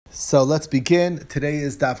So let's begin. Today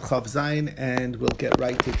is Daf Chav Zayin, and we'll get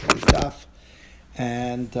right to today's Daf.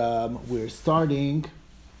 And we're starting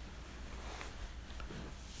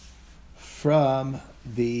from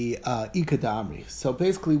the Ikadamri. So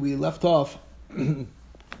basically, we left off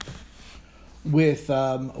with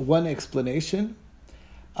one explanation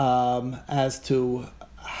as to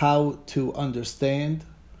how to understand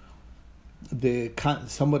the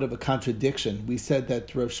somewhat of a contradiction. We said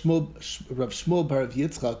that Rav Shmuel bar Rav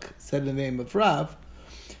Yitzchak said in the name of Rav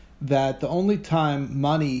that the only time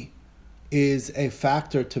money is a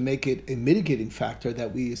factor to make it a mitigating factor,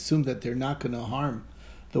 that we assume that they're not going to harm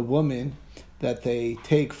the woman that they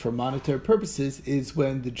take for monetary purposes, is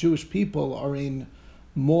when the Jewish people are in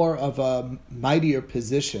more of a mightier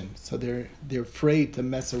position, so they're afraid to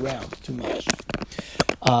mess around too much.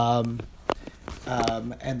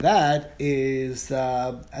 And that is,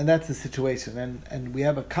 and that's the situation. And we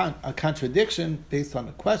have a contradiction based on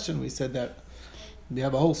a question. We said that we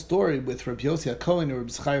have a whole story with Rabbi Yossi HaKohen or Rabbi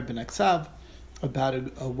Zechariah ben Aksav about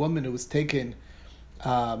a woman who was taken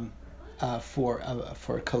for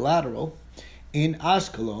collateral in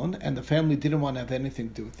Ashkelon, and the family didn't want to have anything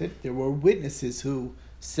to do with it. There were witnesses who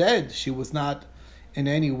said she was not in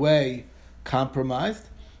any way compromised.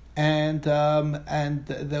 And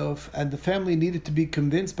the family needed to be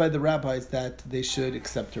convinced by the rabbis that they should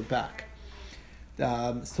accept her back.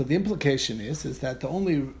 So the implication is that the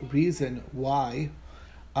only reason why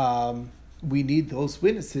we need those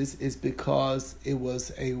witnesses is because it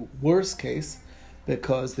was a worse case,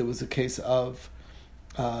 because there was a case of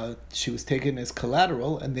she was taken as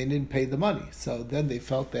collateral and they didn't pay the money. So then they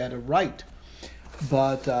felt they had a right,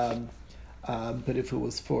 but if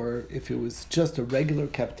it was just a regular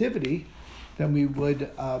captivity, then we would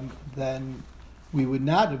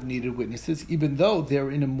not have needed witnesses, even though they're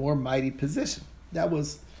in a more mighty position. That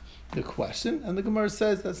was the question, and the Gemara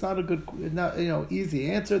says that's not a good, easy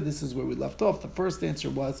answer. This is where we left off. The first answer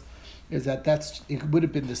is that it would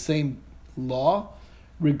have been the same law,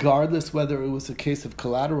 regardless whether it was a case of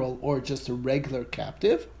collateral or just a regular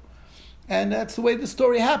captive. And that's the way the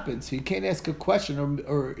story happens. So you can't ask a question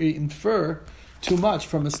or infer too much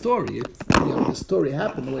from a story. The story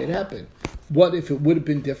happened the way it happened. What if it would have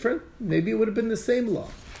been different? Maybe it would have been the same law.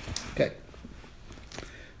 Okay.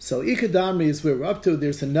 So Ikadamri is where we're up to.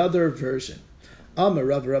 There's another version. Amar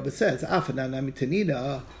Rav says, our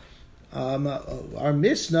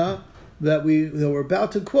Mishnah that we're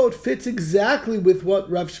about to quote fits exactly with what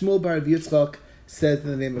Rav Shmuel bar Rav Yitzchak says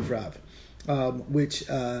in the name of Rav.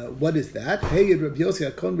 What is that? Hey, Rabbi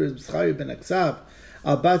Yossi HaKohen Rabbi Zechariah ben Aksav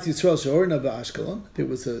Bas Yisrael she'orna v'Ashkelon.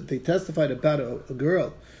 They testified about a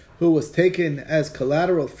girl who was taken as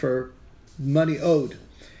collateral for money owed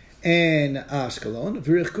in Ashkelon.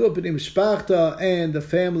 V'richku b'nei mishpachta, and the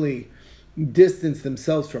family distanced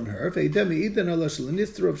themselves from her. There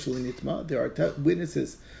are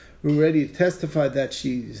witnesses who are ready to testify that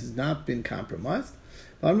she has not been compromised.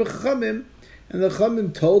 And the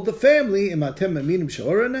Chachamim told the family,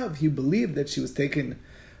 if you believe that she was taken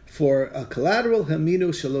for a collateral, you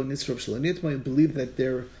believe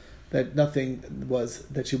that nothing was,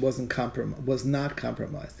 that she was not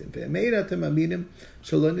compromised. If you're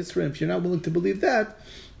not willing to believe that,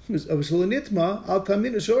 then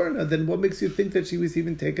what makes you think that she was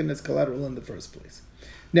even taken as collateral in the first place?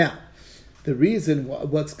 Now, the reason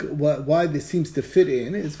why this seems to fit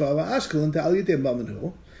in is Ashkelon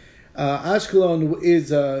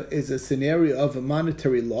is a scenario of a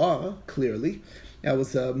monetary law, clearly. That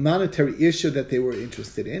was a monetary issue that they were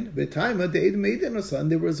interested in.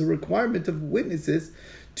 And there was a requirement of witnesses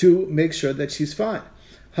to make sure that she's fine.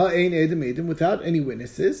 Without any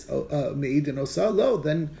witnesses,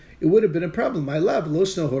 then it would have been a problem.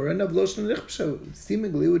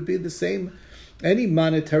 Seemingly it would be the same, any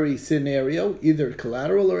monetary scenario, either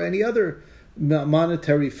collateral or any other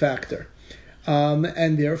monetary factor.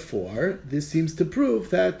 And therefore, this seems to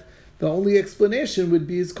prove that the only explanation would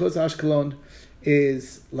be is because Ashkelon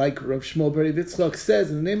is, like Rav Shmuel bar Rav Yitzchak says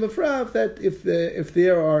in the name of Rav, that if they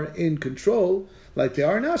are in control, like they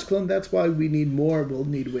are in Ashkelon, that's why we'll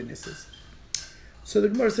need witnesses. So the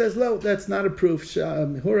Gemara says, no, that's not a proof.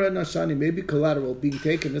 Hura Nashani, maybe collateral, being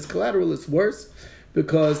taken as collateral is worse,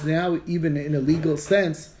 because now, even in a legal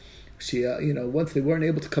sense, she, once they weren't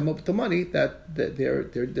able to come up with the money, that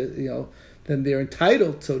then they're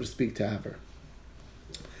entitled, so to speak, to have her.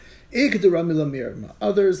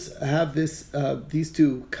 Others have these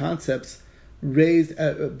two concepts raised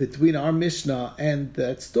between our Mishnah and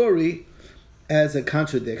that story as a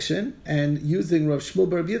contradiction, and using Rav Shmuel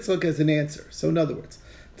bar Rav Yitzchak as an answer. So in other words,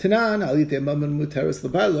 Tanan,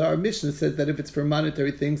 our Mishnah says that if it's for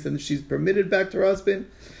monetary things, then she's permitted back to her husband.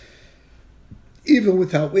 even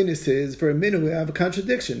without witnesses, for a minute we have a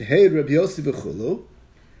contradiction. Hey, Rabbi Yossi v'chulu,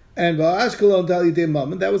 and Ashkelon Dali de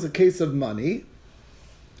Mammon, that was a case of money.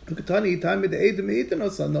 The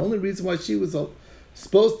only reason why she was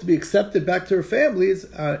supposed to be accepted back to her family is,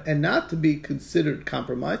 and not to be considered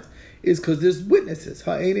compromised is because there's witnesses.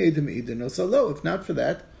 If not for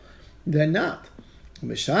that, then not.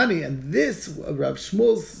 Mishani, and this Rav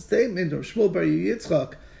Shmuel's statement, Rav Shmuel Bar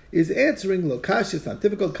Yitzchak, is answering Lokash. It's not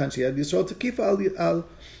difficult. Kanshi Yad Yisrael to keep al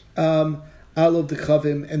of the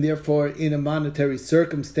Chavim, and therefore in a monetary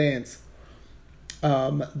circumstance,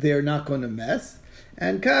 they're not going to mess.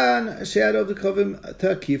 And Kan Shead of the Chavim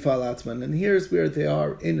Takif al Atzman, and here's where they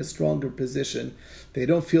are in a stronger position. They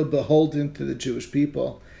don't feel beholden to the Jewish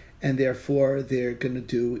people, and therefore they're going to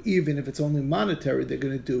do, even if it's only monetary, they're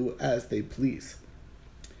going to do as they please.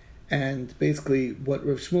 And basically, what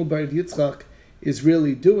Rav Shmuel Bar Yitzchak is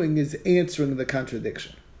really doing is answering the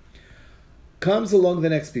contradiction. Comes along the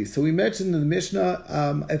next piece. So we mentioned in the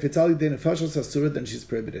Mishnah, if it's Ali Dei Nefashos Asura, then she's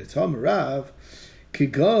prohibited. Tom Rav,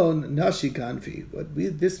 Kigon Nashi Ganvi. What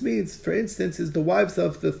this means, for instance, is the wives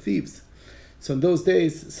of the thieves. So in those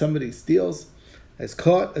days, somebody steals, is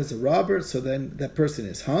caught as a robber, so then that person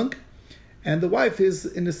is hung, and the wife is,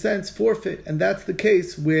 in a sense, forfeit. And that's the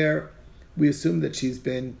case where we assume that she's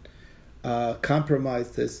been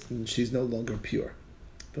compromised and she's no longer pure.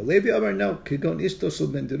 For Levi Amar, no, Kigon Ishto Shel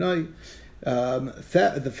Ben Dunai.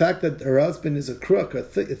 The fact that her husband is a crook, a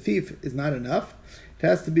thief, is not enough. It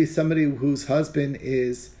has to be somebody whose husband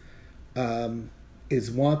is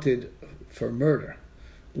wanted for murder,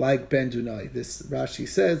 like Ben Dunai. This Rashi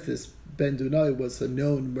says this Ben Dunai was a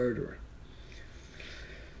known murderer.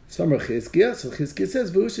 So Chizkiah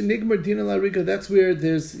says V'ushin Nigmar Dina Lariga. That's where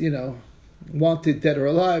there's wanted dead or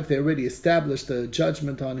alive. They already established a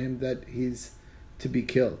judgment on him that he's to be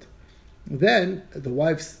killed. Then the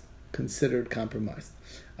wife's considered compromised.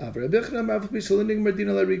 Even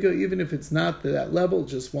if it's not to that level,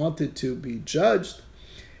 just wanted to be judged,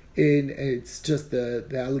 it's just the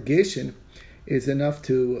allegation is enough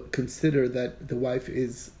to consider that the wife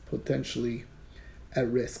is potentially at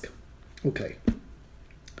risk. Okay.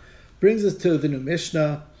 Brings us to the new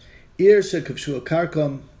Mishnah. Ir shekavshu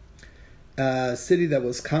Karkom, a city that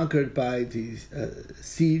was conquered by the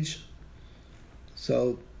siege.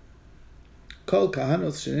 So, Kol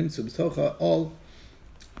Kahanos Shenimtzu B'tocha, all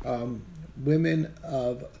women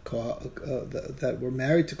of that were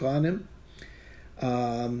married to Kohanim,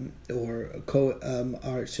 or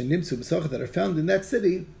are Shenimtzu B'tocha, that are found in that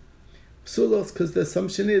city, Psulos, because the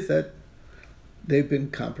assumption is that they've been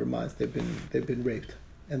compromised, they've been raped,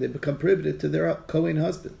 and they become prohibited to their Kohen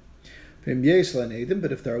husband. But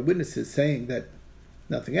if there are witnesses saying that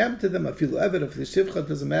nothing happened to them, afilu eved of the shivcha,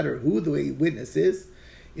 doesn't matter who the witness is,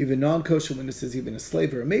 even non-kosher witnesses, even a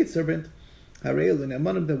slave or a maidservant,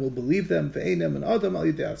 then will believe them. But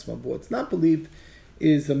what's not believed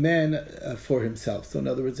is a man for himself. So in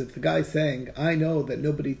other words, if the guy's saying, I know that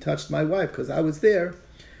nobody touched my wife because I was there,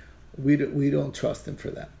 we don't trust him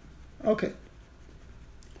for that. Okay.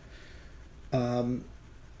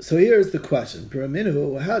 So here's the question.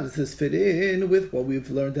 How does this fit in with what we've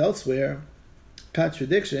learned elsewhere?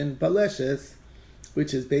 Contradiction, baleshes,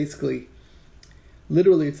 which is basically,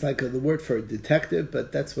 literally it's like the word for a detective,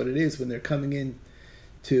 but that's what it is when they're coming in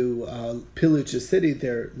to pillage a city.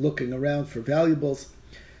 They're looking around for valuables.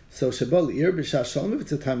 So Shabal Ir B'Shah Shalom, if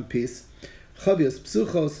it's a time of peace, Chavios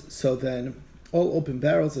Psuchos, so then all open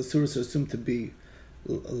barrels, asuras, are assumed to be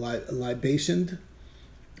libationed,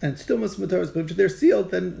 and still must mataras, but if they're sealed,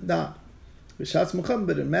 then not. B'Shas Mucham,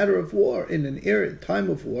 but in a matter of war, in an era, time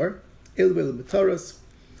of war, Ilvel Mataras,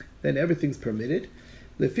 then everything's permitted.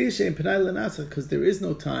 Because there is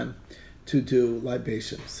no time to do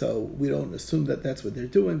libation. So we don't assume that that's what they're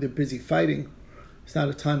doing. They're busy fighting. It's not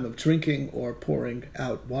a time of drinking or pouring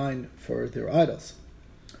out wine for their idols.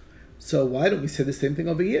 So why don't we say the same thing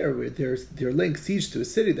over here, where they're laying siege to a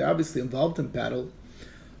city, they're obviously involved in battle.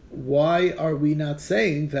 Why are we not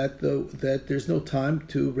saying that there's no time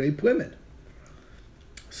to rape women?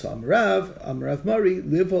 So Amrav Mari,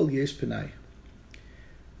 live al yesh penai.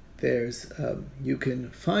 There's you can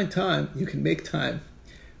find time, you can make time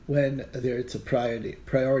when it's a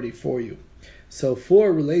priority for you. So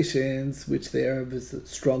for relations which there is a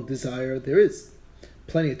strong desire, there is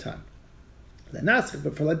plenty of time. The nasr,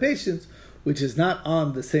 but for libations, which is not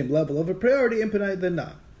on the same level of a priority, impenai, then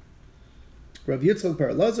not. Rav Yitzchak bar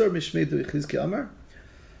Elazar mishmei Chizki Amar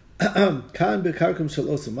kan bekarkum shel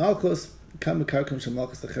osu malchus kan bekarkum shel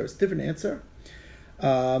malchus lecheres. Different answer.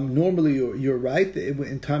 Normally, you're right.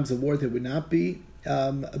 In times of war, they would not be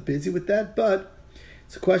busy with that, but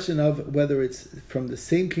It's a question of whether it's from the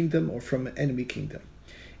same kingdom or from an enemy kingdom.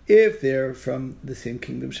 If they're from the same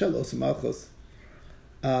kingdom, Shalos Malchus.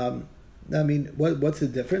 What's the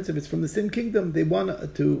difference? If it's from the same kingdom, they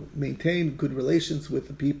want to maintain good relations with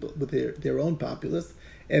the people, with their own populace.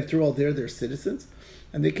 After all, they're their citizens,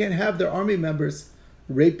 and they can't have their army members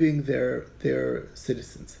raping their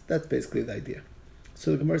citizens. That's basically the idea.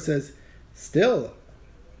 So the Gemara says, still,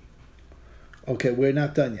 okay, we're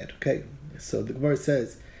not done yet. Okay, so the Gemara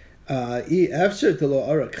says, that's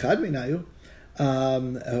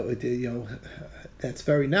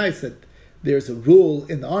very nice that there's a rule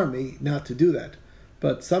in the army not to do that,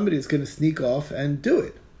 but somebody is going to sneak off and do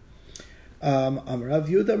it. They're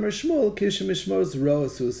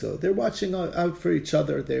watching out for each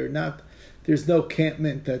other. There's no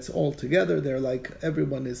campment that's all together. They're like,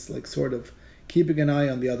 everyone is like sort of keeping an eye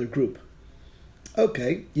on the other group.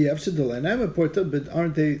 Okay, I'm important, but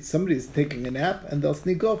aren't they? Somebody's taking a nap and they'll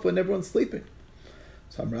sneak off when everyone's sleeping.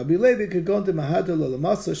 So Rabbi Levi could go into Mahadol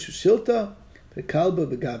Lamasa Shushilta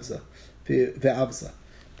Bekalba Begavza Ve'avza.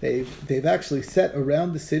 They've actually set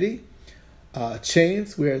around the city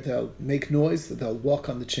chains where they'll make noise, they'll walk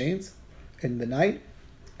on the chains in the night,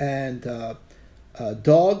 and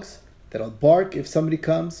dogs that'll bark if somebody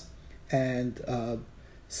comes, and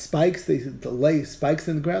spikes, they lay spikes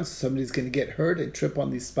in the ground so somebody's going to get hurt and trip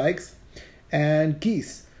on these spikes, and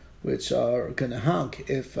geese, which are going to honk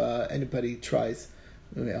if anybody tries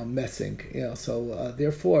messing. So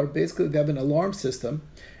therefore, basically they have an alarm system,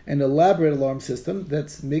 an elaborate alarm system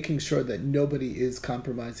that's making sure that nobody is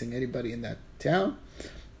compromising anybody in that town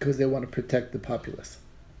because they want to protect the populace.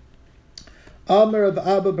 Amar of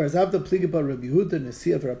Abba Barzavda Pligaba Rabbi Yehuda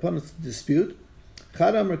Nasi of Rappan's dispute.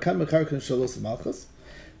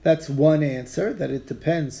 That's one answer, that it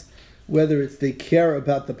depends whether they care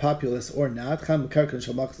about the populace or not. Then the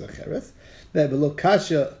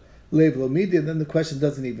question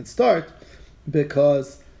doesn't even start,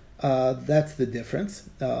 because that's the difference.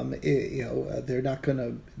 They're not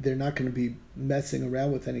going to be messing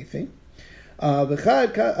around with anything. The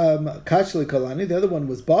other one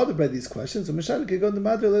was bothered by these questions.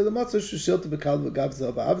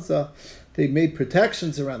 They made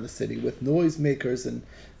protections around the city with noisemakers, and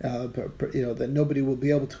that nobody will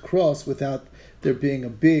be able to cross without there being a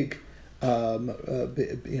big, a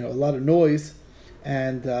lot of noise,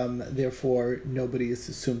 and therefore nobody is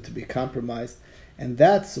assumed to be compromised, and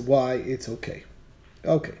that's why it's okay.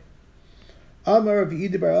 Okay. Amar of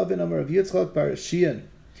Yidi bar Elvin, Amar of Yitzchak bar Shian.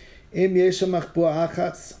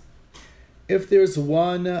 If there's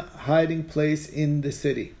one hiding place in the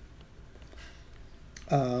city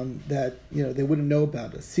that they wouldn't know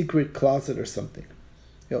about, a secret closet or something,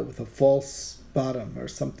 with a false bottom or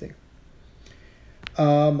something.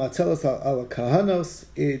 Matzelas al kahanos,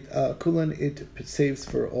 it saves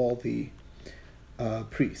for all the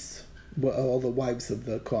priests, all the wives of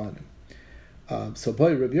the Kohanim. So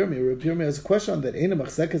boy, Rabbi Yirmiyah has a question on that.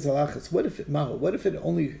 What if it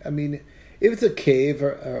only? If it's a cave,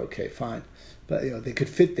 or okay, fine, but they could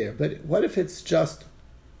fit there. But what if it's just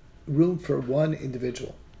room for one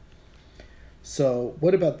individual? So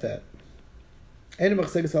what about that?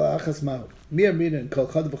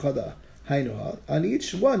 On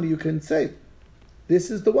each one you can say, this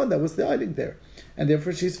is the one that was hiding there, and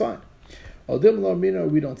therefore she's fine. We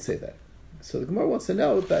don't say that. So the Gemara wants to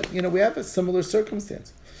know that we have a similar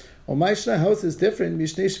circumstance. Omayshna house is different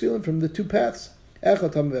mishnei shvilim from the two paths.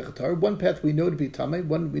 One path we know to be tamei,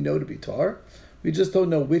 one we know to be tar. We just don't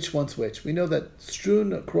know which one's which. We know that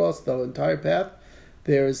strewn across the entire path,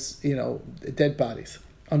 there's dead bodies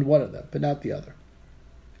on one of them, but not the other.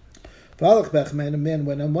 A man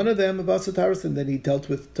went on one of them, and then he dealt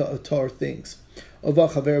with tar things. So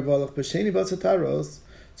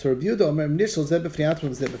Rabbi Yehuda Omer Nishal Zeh B'fnei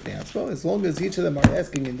Atzmo, as long as each of them are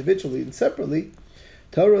asking individually and separately,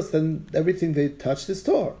 Torah, then everything they touched is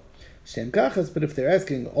Torah. Shem Kachas, but if they're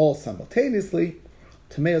asking all simultaneously,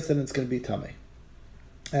 Tameos, then it's going to be Tamei.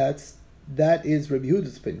 That is Rabbi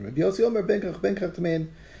Yehuda's opinion. Rabbi Yossi Omer Ben Kach Tamein.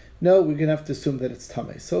 No, we're going to have to assume that it's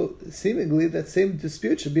Tamei. So seemingly that same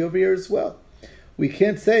dispute should be over here as well. We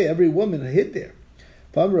can't say every woman hid there.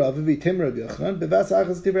 If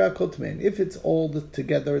it's all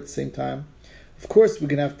together at the same time, of course we're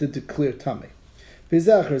going to have to declare Tamei. If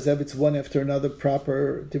it's one after another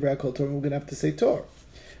proper Divrei Kol Torah, we're going to have to say Torah.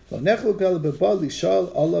 They're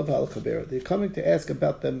coming to ask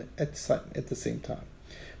about them at the same time.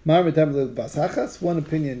 One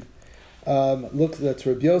opinion that's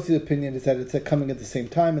Rabbi Yossi's opinion, is that it's coming at the same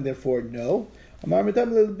time, and therefore no.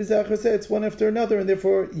 It's one after another, and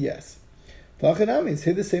therefore yes. Say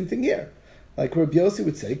the same thing here. Like Rabbi Yossi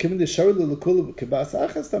would say,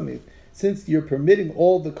 since you're permitting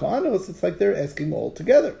all the kohanos, it's like they're asking all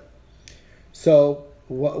together. So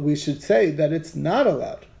what we should say that it's not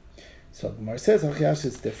allowed. So Gemara says Hachayash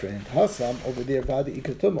is different. Hasam over there vadi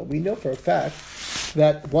ikatuma. We know for a fact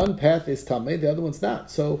that one path is tamei, the other one's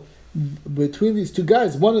not. So between these two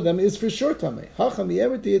guys, one of them is for sure tamei. Hacham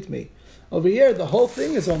me. Over here, the whole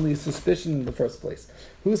thing is only a suspicion in the first place.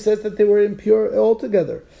 Who says that they were impure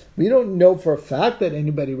altogether? We don't know for a fact that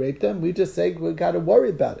anybody raped them. We just say we got to worry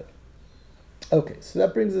about it. Okay, so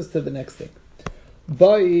that brings us to the next thing.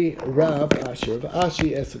 Bai Rav Asher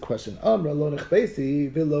Ashi asks a question. Amra lo nechbesi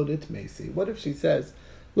v'lo nitmesi. What if she says,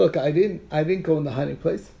 "Look, I didn't go in the hiding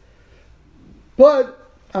place,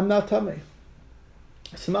 but I'm not tamei."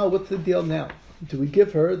 So now, what's the deal now? Do we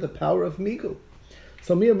give her the power of migu?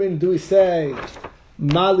 So do we say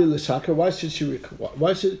mali l'shakar? Why should she?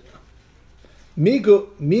 Why should migu?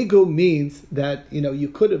 Migu means that you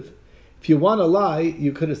could have, if you want to lie,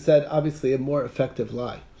 you could have said obviously a more effective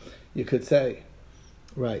lie. You could say.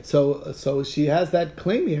 Right, so she has that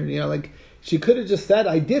claim here. Like she could have just said,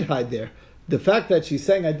 "I did hide there." The fact that she's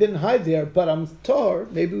saying, "I didn't hide there," but I'm tor,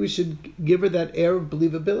 maybe we should give her that air of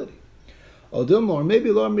believability. Or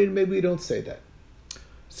maybe we don't say that.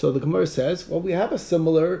 So the Gemara says, "Well, we have a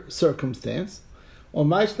similar circumstance." How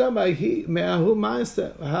is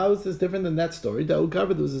this different than that story? There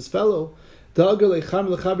was this fellow.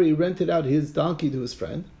 He rented out his donkey to his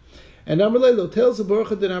friend. And Amrlelo tells the Baruch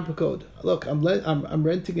Hu, look, I'm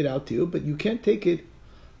renting it out to you, but you can't take it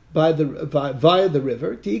via the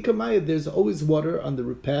river. There's always water on the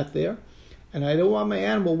path there, and I don't want my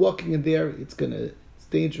animal walking in there. It's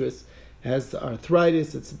dangerous. It has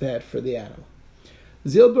arthritis. It's bad for the animal.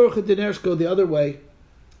 Zil Baruch Hu go the other way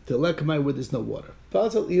to Lekamai where there's no water. He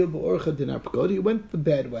went the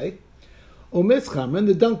bad way. And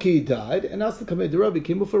the donkey died, and also the Rabbi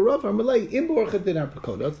came for Rav. I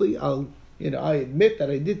admit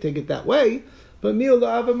that I did take it that way, but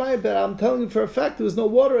I'm telling you for a fact there was no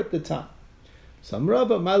water at the time. Some Rav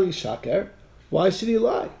Mali Shaker, why should he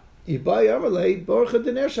lie? He could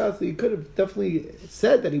have definitely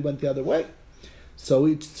said that he went the other way, so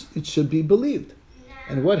it should be believed.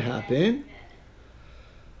 And what happened?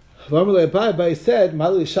 Abai said,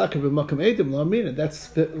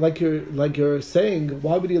 that's like you're saying,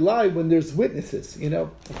 why would he lie when there's witnesses? You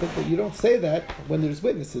don't say that when there's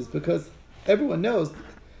witnesses because everyone knows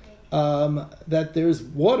that there's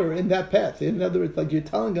water in that path. In other words, like you're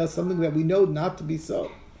telling us something that we know not to be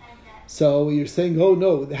so. So you're saying, oh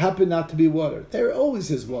no, there happened not to be water. There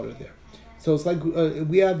always is water there. So it's like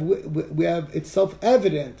we have it's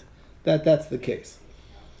self-evident that that's the case.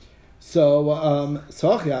 So,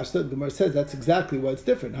 the Gemara says that's exactly why it's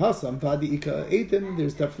different. Hasam vadi ika eitim.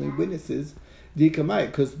 There's definitely witnesses dikamai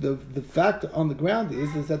because the fact on the ground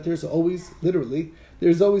is that there's always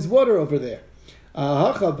water over there.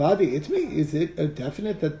 Hacha vadi itmi. Is it a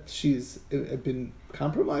definite that she's been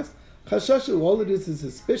compromised? Chashashu. All it is a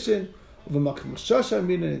suspicion of a makom shasha.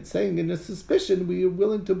 And it's saying in a suspicion we are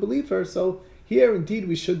willing to believe her. So here, indeed,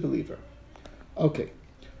 we should believe her. Okay.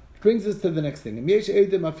 Brings us to the next thing.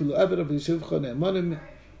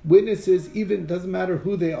 Witnesses, even doesn't matter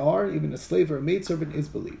who they are, even a slave or a maidservant is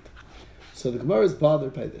believed. So the Gemara is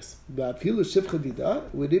bothered by this. Would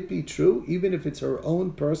it be true, even if it's her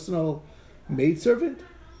own personal maidservant?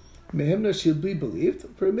 Mehemna, she'll be believed.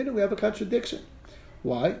 For a minute, we have a contradiction.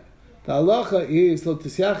 Why? The halacha is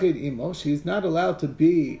imo. She's not allowed to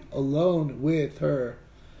be alone with her.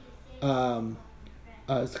 Gemara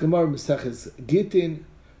Maseches Gitin.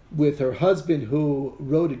 With her husband who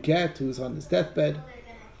wrote a get, who was on his deathbed,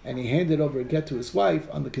 and he handed over a get to his wife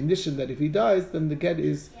on the condition that if he dies, then the get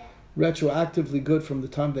is retroactively good from the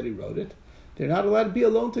time that he wrote it. They're not allowed to be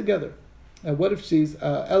alone together. And what if she's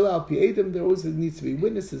Ella al pi Adam? There always needs to be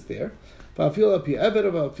witnesses there. It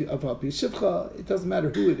doesn't matter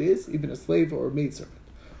who it is, even a slave or a maidservant.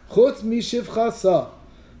 But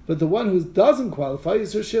the one who doesn't qualify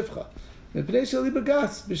is her shivcha. Because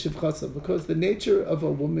the nature of a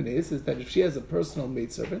woman is that if she has a personal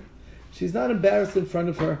maidservant, she's not embarrassed in front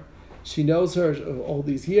of her. She knows her all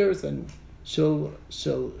these years, and she'll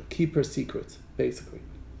keep her secrets, basically.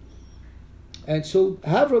 And she'll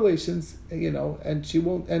have relations, and she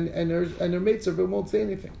won't, and her maidservant won't say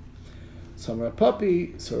anything. So her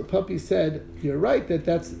puppy said, "You're right that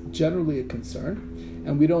that's generally a concern,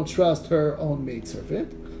 and we don't trust her own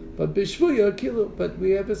maidservant. But bishvuya kilu, but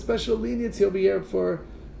we have a special leniency over here for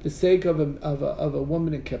the sake of a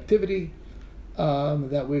woman in captivity,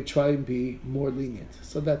 that we try and be more lenient.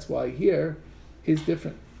 So that's why here is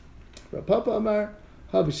different. Rav Papa Amar,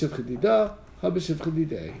 ha b'shivcha dida,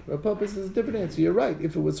 Rav Papa says a different answer. You're right.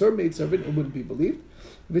 If it was her maidservant, it wouldn't be believed.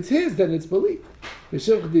 If it's his, then it's believed.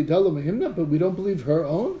 But we don't believe her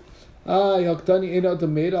own. All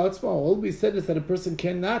we said is that a person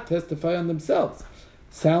cannot testify on themselves.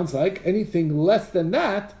 Sounds like anything less than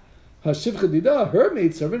that, her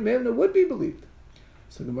maidservant, would be believed.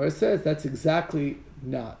 So the Gemara says that's exactly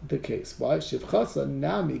not the case. Why? Shivchasa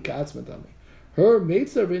nami ka'atzmatami. Her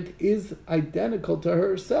maidservant is identical to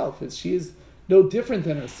herself. She is no different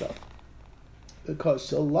than herself. Because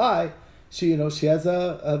she'll lie, she has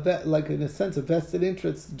like in a sense a vested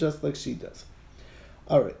interest just like she does.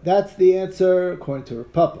 All right, that's the answer according to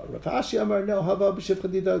Rav Papa. Rav Ashi Amar no hava b'shivcha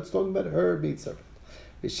dida. It's talking about her maidservant.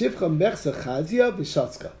 B'shivcha mechsa chazia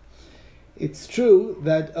v'shatzka. It's true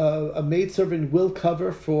that a maidservant will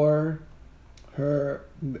cover for her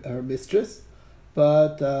mistress,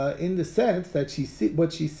 but in the sense that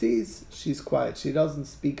what she sees, she's quiet. She doesn't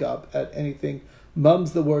speak up at anything.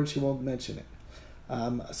 Mum's the word, she won't mention it.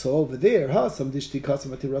 So over there, what's going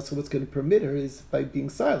to permit her is by being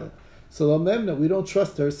silent. So we don't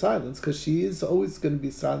trust her silence because she is always going to be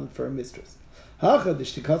silent for her mistress. Over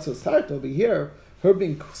here, her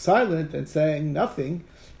being silent and saying nothing,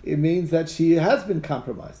 it means that she has been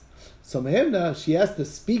compromised. So Mehemna, she has to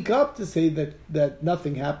speak up to say that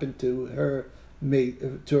nothing happened to her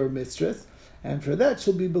mistress, and for that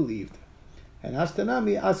she'll be believed. And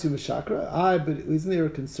Ashtanami Asyu Meshakra, but isn't there a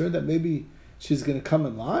concern that maybe she's going to come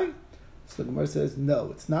and lie? So the Gemara says, no,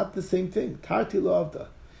 it's not the same thing. Tarti lo avda.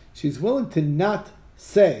 She's willing to not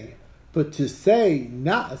say, but to say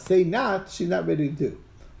not, she's not ready to do.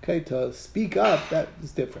 Okay, to speak up, that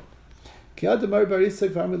is different. There's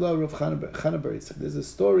a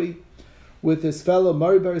story with this fellow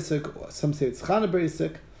Mari Barisik, some say it's Chana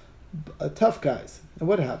Barisik, tough guys. And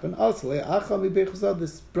what happened?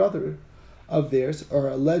 This brother of theirs, or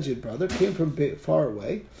alleged brother, came from far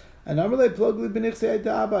away, and I want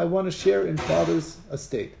to share in father's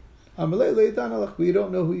estate. We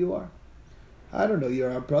don't know who you are. I don't know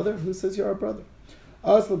you're our brother. Who says you're our brother?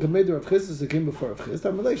 Makes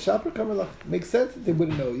sense that they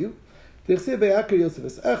wouldn't know you. That's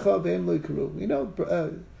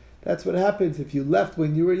what happens if you left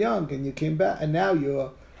when you were young and you came back, and now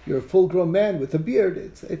you're a full-grown man with a beard.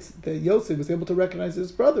 It's that Yosef was able to recognize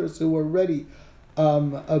his brothers who were already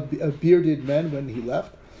a bearded men when he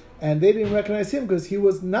left, and they didn't recognize him because he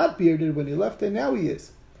was not bearded when he left, and now he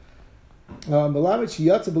is. He left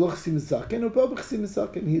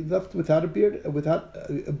without a beard, without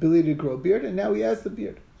ability to grow a beard, and now he has the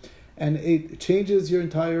beard. And it changes your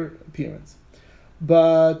entire appearance.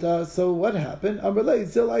 But so what happened? Go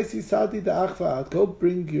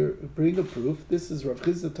bring a proof. This is Rav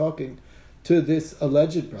Chisda talking to this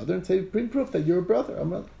alleged brother and say, bring proof that you're a brother.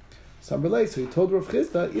 So he told Rav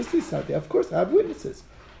Chisda, of course I have witnesses.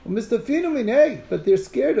 But they're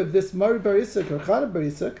scared of this Mari Barisik or Chana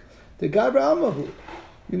Barisik, the Gabra Amahu.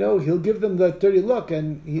 He'll give them that dirty look,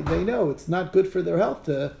 and they know it's not good for their health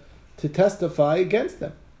to testify against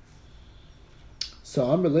them. So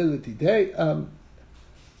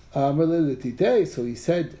so he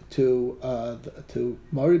said to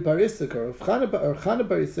Mari Barisik or Chana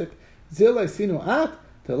Barisik, Zilai Sinu At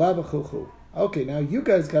Telavachuchu. Okay, now you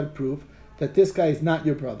guys got to prove that this guy is not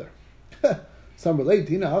your brother.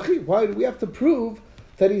 Why do we have to prove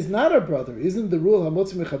that he's not our brother? Isn't the rule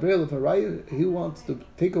Hamotzi Mechavrei Levaraya? He wants to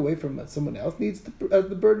take away from someone else, needs has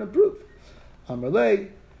the burden of proof.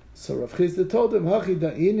 Amrlei. So Rav Chisda told him, Hachi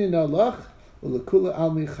da'inin alach u'lekula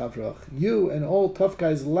almi chavrach. You and all tough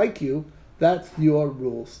guys like you, that's your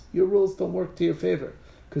rules. Your rules don't work to your favor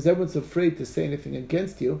because everyone's afraid to say anything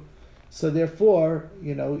against you. So therefore,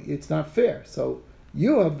 it's not fair. So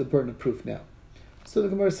you have the burden of proof now. So the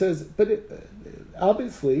Gemara says, but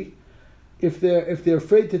obviously, if they're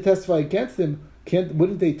afraid to testify against him,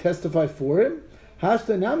 wouldn't they testify for him?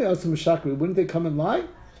 Wouldn't they come and lie?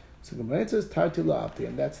 So the Gemara answers, Tarti la'avdi,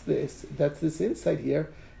 and that's this insight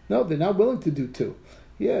here. No, they're not willing to do two.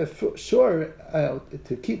 Yeah, sure,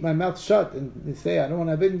 to keep my mouth shut and say I don't want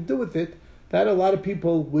to have anything to do with it, that a lot of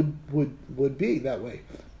people would be that way.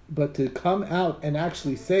 But to come out and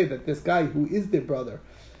actually say that this guy who is their brother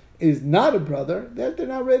is not a brother, that they're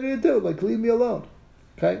not ready to do. Like, leave me alone.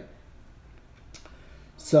 Okay?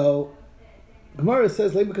 So, Gemara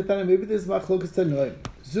says, maybe this is machlokas tanoim.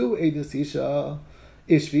 Zu edus isha,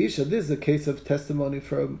 ishvi isha. This is a case of testimony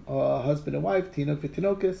from a husband and wife, tinok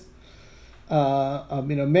v'tinokis. A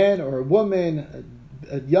man or a woman,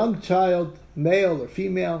 a young child, male or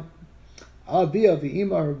female. Avia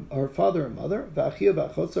v'ima, her father and mother. V'achia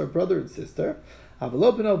v'achotza, her brother and sister.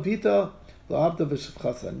 Avalopino vita. Not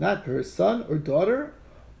her son or daughter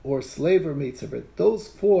or slave or maidservant. Those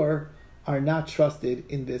four are not trusted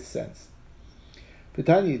in this sense.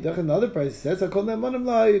 Another price says,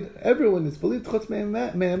 everyone is believed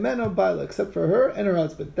except for her and her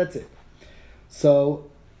husband. That's it. So,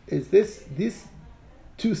 these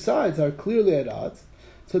two sides are clearly at odds.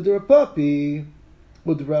 So the Rav Papi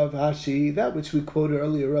with Rav Ashi, that which we quoted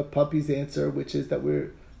earlier, Rav Papi's answer, which is that we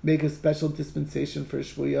make a special dispensation for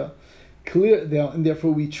Shvuya, clear, and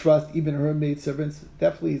therefore we trust even her maidservants.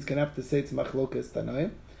 Definitely, he's going to have to say it's machlokas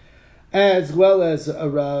tanaim, as well as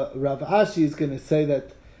Rav Ashi is going to say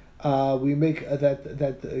that we make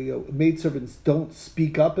that maidservants don't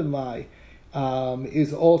speak up and lie.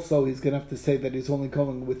 Is also, he's going to have to say that he's only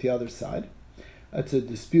going with the other side. It's a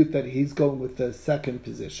dispute that he's going with the second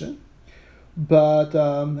position. But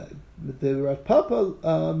the Rav Papa,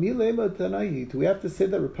 Milema Tanahi, do we have to say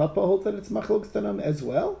that Rav Papa holds that it's Machlok Tanam as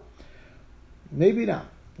well? Maybe not.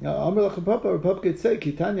 Now, Amr Rav Papa could say,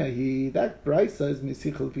 Kitanya, that Brisa is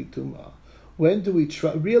Misichel Vituma. When do we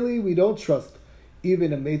trust? Really, we don't trust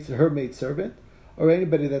even her maidservant, or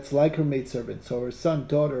anybody that's like her maidservant. So her son,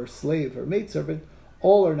 daughter, slave, or maidservant,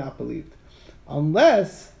 all are not believed.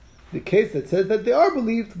 Unless the case that says that they are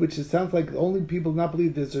believed, which it sounds like the only people not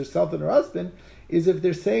believed is herself and her husband, is if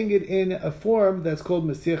they're saying it in a form that's called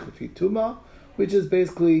Mesiach Fituma, which is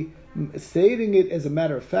basically stating it as a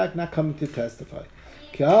matter of fact, not coming to testify.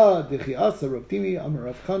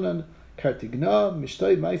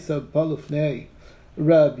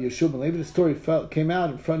 Rab Yeshua Levi. The story came out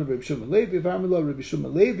in front of Reb Shimon Levi. Reb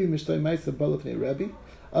Shimon Levi Mishtoi Ma'isa Balafnei Rebbe.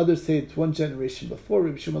 Others say it's one generation before.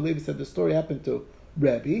 Reb Shimon Levi said the story happened to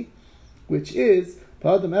Rebbe, which is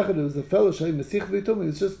Pa'adam Echad, who was a fellow Shalei Masich V'Tum. He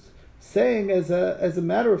was just saying as a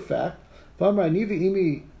matter of fact, V'amar Anivi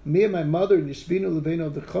Imi, me and my mother Nishbinu Leveinu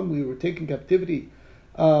V'cham, we were taken captivity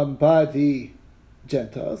by the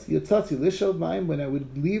Gentiles. Yatzatzi Lishav Ma'im, when I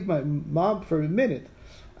would leave my mom for a minute,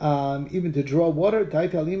 even to draw water,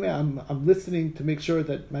 I'm listening to make sure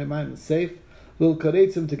that my mind is safe. Lil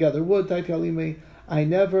Karetzim together wood, I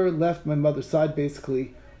never left my mother's side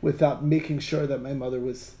basically without making sure that my mother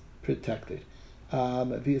was protected.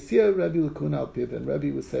 V'yasiyah Rabbi Lakuna Alpiv, and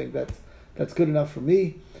Rabbi was saying that's good enough for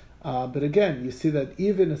me. But again, you see that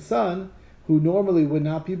even a son who normally would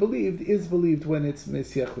not be believed is believed when it's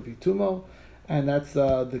Mesiach Vitumo, and that's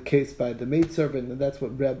the case by the maidservant, and that's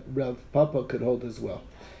what Rav Papa could hold as well.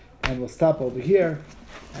 And we'll stop over here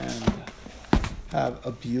and have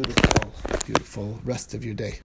a beautiful, beautiful rest of your day.